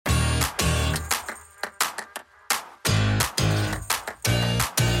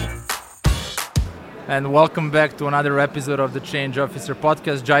and welcome back to another episode of the Change Officer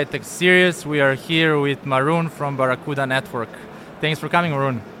Podcast GITEX series. We are here with Maroun from Barracuda Network. Thanks for coming,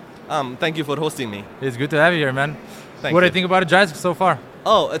 Maroun. Thank you for hosting me. It's good to have you here, man. Thank what you. do you think about GITEX so far?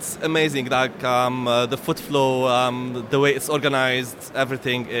 Oh, it's amazing. Like the foot flow, the way it's organized,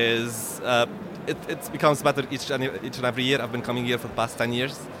 everything is. It becomes better each and every year. I've been coming here for the past 10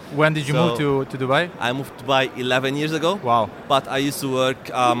 years. When did you move to Dubai? I moved to Dubai 11 years ago. Wow. But I used to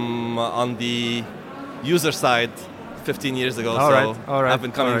work on the user side 15 years ago. All right. I've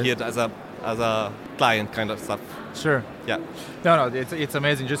been coming here as a client kind of stuff. Sure. Yeah. No, it's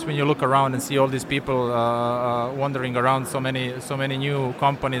amazing. Just when you look around and see all these people wandering around, so many new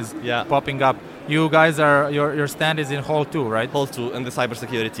companies popping up. You guys your stand is in Hall 2, right? Hall 2 in the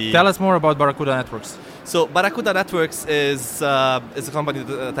cybersecurity. Tell us more about Barracuda Networks. So Barracuda Networks is a company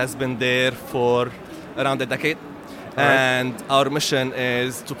that has been there for around a decade, and our mission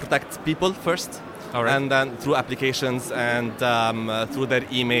is to protect people first. And then through applications and through their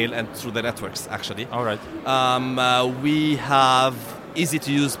email and through their networks, actually. All right. We have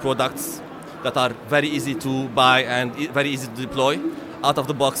easy-to-use products that are very easy to buy and very easy to deploy,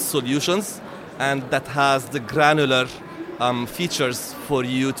 out-of-the-box solutions, and that has the granular features for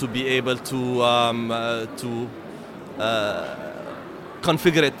you to be able to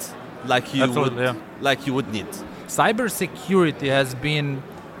configure it like you would need. Cybersecurity has been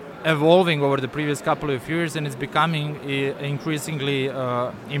evolving over the previous couple of years, and it's becoming increasingly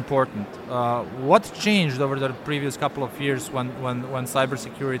important. What changed over the previous couple of years when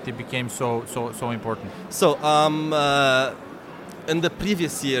cybersecurity became so important? So in the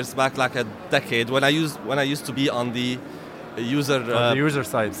previous years, back like a decade, when I used to be on the user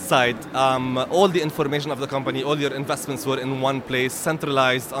side, all the information of the company, all your investments were in one place,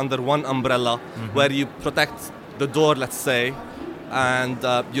 centralized under one umbrella, where you protect the door, let's say, and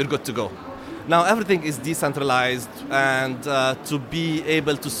you're good to go. Now everything is decentralized, and to be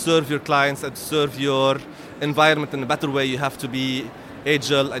able to serve your clients and serve your environment in a better way, you have to be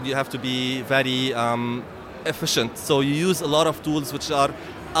agile and you have to be very efficient. So you use a lot of tools which are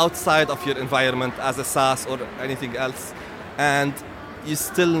outside of your environment as a SaaS or anything else, and you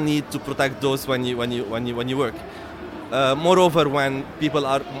still need to protect those when you work. Moreover, when people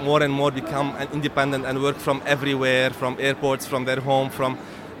are more and more become independent and work from everywhere, from airports, from their home,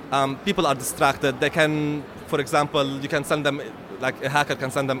 people are distracted. They can, for example, you can send them, like a hacker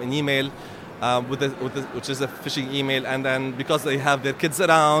can send them an email, which is a phishing email, and then because they have their kids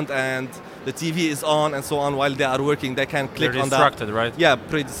around and the TV is on and so on while they are working, they can click on that. They're distracted, right? Yeah,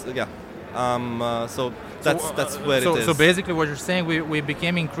 so that's where it is. So basically, what you're saying, we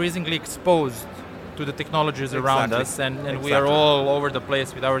became increasingly exposed to the technologies around us, and we are all over the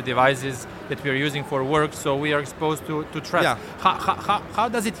place with our devices that we are using for work, so we are exposed to threats. Yeah. How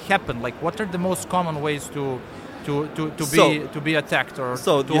does it happen? Like, what are the most common ways to be attacked or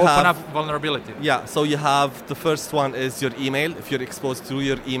to open up vulnerability? Yeah, so you have, the first one is your email. If you're exposed through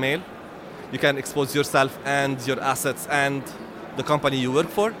your email, you can expose yourself and your assets and the company you work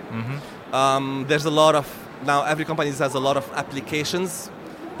for. There's a lot of, now every company has a lot of applications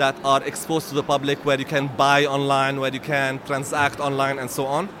that are exposed to the public, where you can buy online, where you can transact online, and so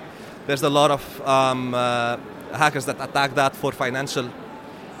on. There's a lot of hackers that attack that for financial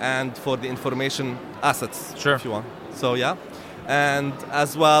and for the information assets, if you want. So yeah, and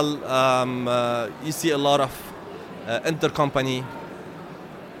as well, you see a lot of intercompany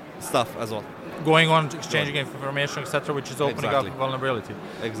stuff as well. Going on, exchanging information, etc., which is opening up vulnerability.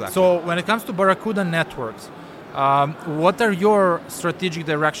 Exactly. So when it comes to Barracuda Networks, what are your strategic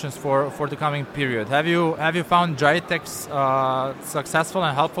directions for the coming period? Have you found GITEX successful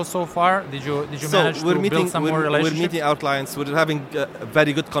and helpful so far? Did you manage to build some more relationships? We're meeting our clients. We're having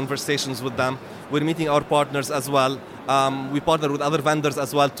very good conversations with them. We're meeting our partners as well. We partner with other vendors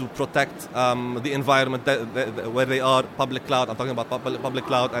as well to protect the environment where they are. Public cloud. I'm talking about public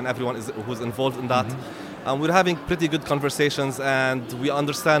cloud and everyone who's involved in that. We're having pretty good conversations, and we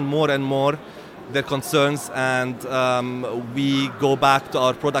understand more and more their concerns, and we go back to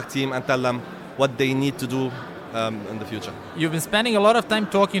our product team and tell them what they need to do in the future. You've been spending a lot of time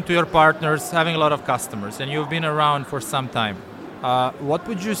talking to your partners, having a lot of customers, and you've been around for some time. What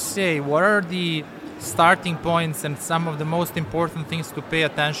would you say? What are the starting points and some of the most important things to pay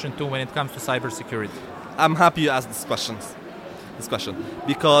attention to when it comes to cybersecurity? I'm happy you asked this question,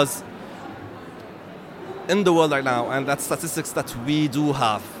 because in the world right now, and that's statistics that we do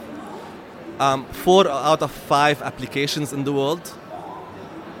have, 4 out of 5 applications in the world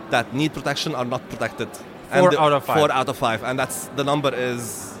that need protection are not protected. 4 out of 5. 4 out of 5, and the number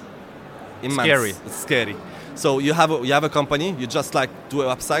is immense. Scary. It's scary. So you have a company, you just like do a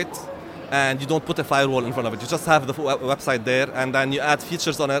website, and you don't put a firewall in front of it. You just have the website there, and then you add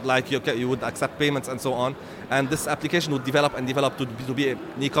features on it, like you would accept payments and so on. And this application would develop to be an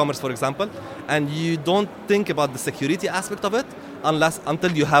e-commerce, for example. And you don't think about the security aspect of it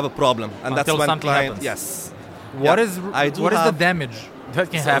until you have a problem, and that's when client happens. Yes. What is the damage that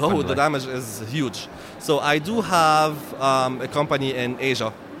can happen? The damage is huge. So I do have a company in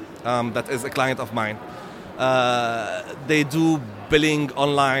Asia that is a client of mine. They do billing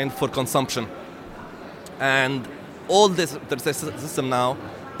online for consumption, and all their system now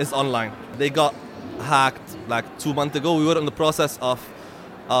is online. They got hacked like 2 months ago. We were in the process of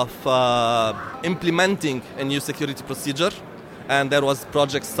implementing a new security procedure, and there was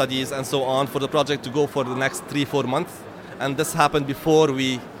project studies and so on for the project to go for the next 3-4 months, and this happened before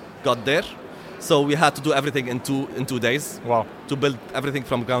we got there. So we had to do everything in 2 days. Wow. To build everything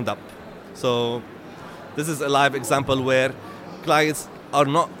from ground up. So this is a live example where clients are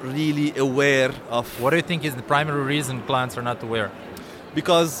not really aware of... What do you think is the primary reason clients are not aware?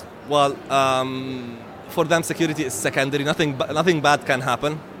 Because, for them security is secondary. Nothing bad can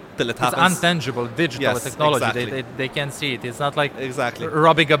happen till it happens. It's untangible, digital technology. Exactly. They can't see it. It's not like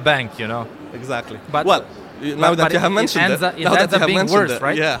robbing a bank, Exactly. But now that you have mentioned it, it ends up being worse,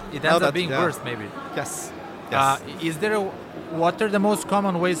 right? Yeah. It ends up being worse, maybe. Yes. What are the most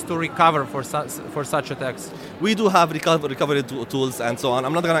common ways to recover for such attacks? We do have recovery tools and so on.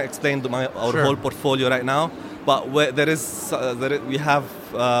 I'm not going to explain our whole portfolio right now, but we have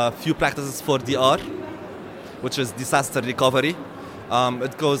a few practices for DR, which is disaster recovery.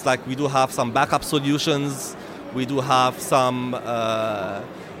 It goes like we do have some backup solutions. We do have some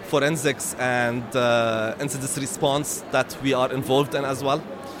forensics and incident response that we are involved in as well.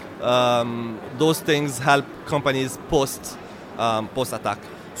 Those things help companies post-attack.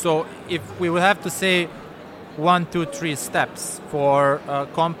 So if we would have to say 1, 2, 3 steps for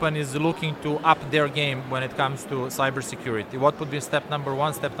companies looking to up their game when it comes to cybersecurity, what would be step number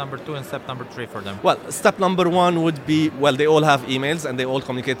 1, step number 2, and step number 3 for them? Well, step number 1 would be, they all have emails and they all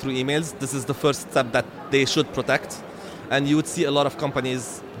communicate through emails. This is the first step that they should protect. And you would see a lot of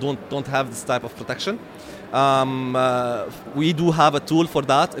companies don't have this type of protection. We do have a tool for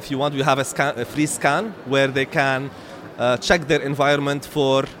that. If you want, we have a free scan where they can check their environment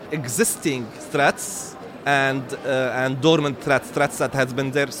for existing threats and dormant threats that has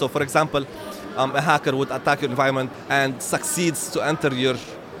been there. So, for example, a hacker would attack your environment and succeeds to enter your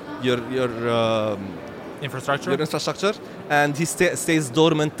infrastructure, and he stays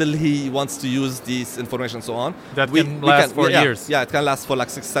dormant till he wants to use this information and so on. That can last for years. Yeah, it can last for like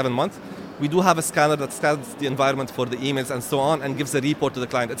 6-7 months. We do have a scanner that scans the environment for the emails and so on and gives a report to the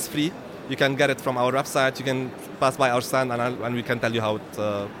client. It's free. You can get it from our website. You can pass by our stand and we can tell you how it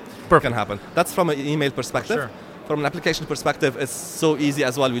can happen. That's from an email perspective. Sure. From an application perspective, it's so easy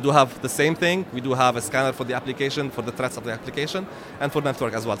as well. We do have the same thing. We do have a scanner for the application, for the threats of the application, and for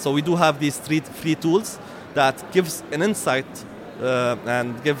network as well. So we do have these 3 free tools that gives an insight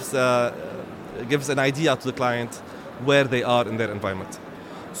and gives an idea to the client where they are in their environment.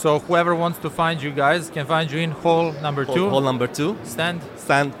 So whoever wants to find you guys can find you in hall number 2. Hall number 2. Stand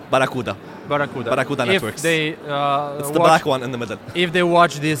Barracuda. Barracuda Networks. It's the black one in the middle. If they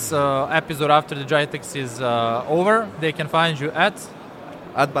watch this episode after the GITEX is over, they can find you at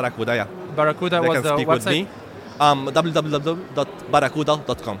Barracuda. Yeah. Barracuda was the website.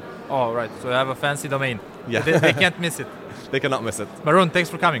 www.barracuda.com. Oh, right. So you have a fancy domain. Yeah. They can't miss it. They cannot miss it. Maroun, thanks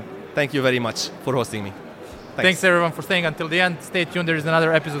for coming. Thank you very much for hosting me. Thanks everyone for staying until the end. Stay tuned. There is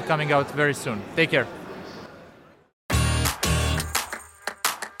another episode coming out very soon. Take care.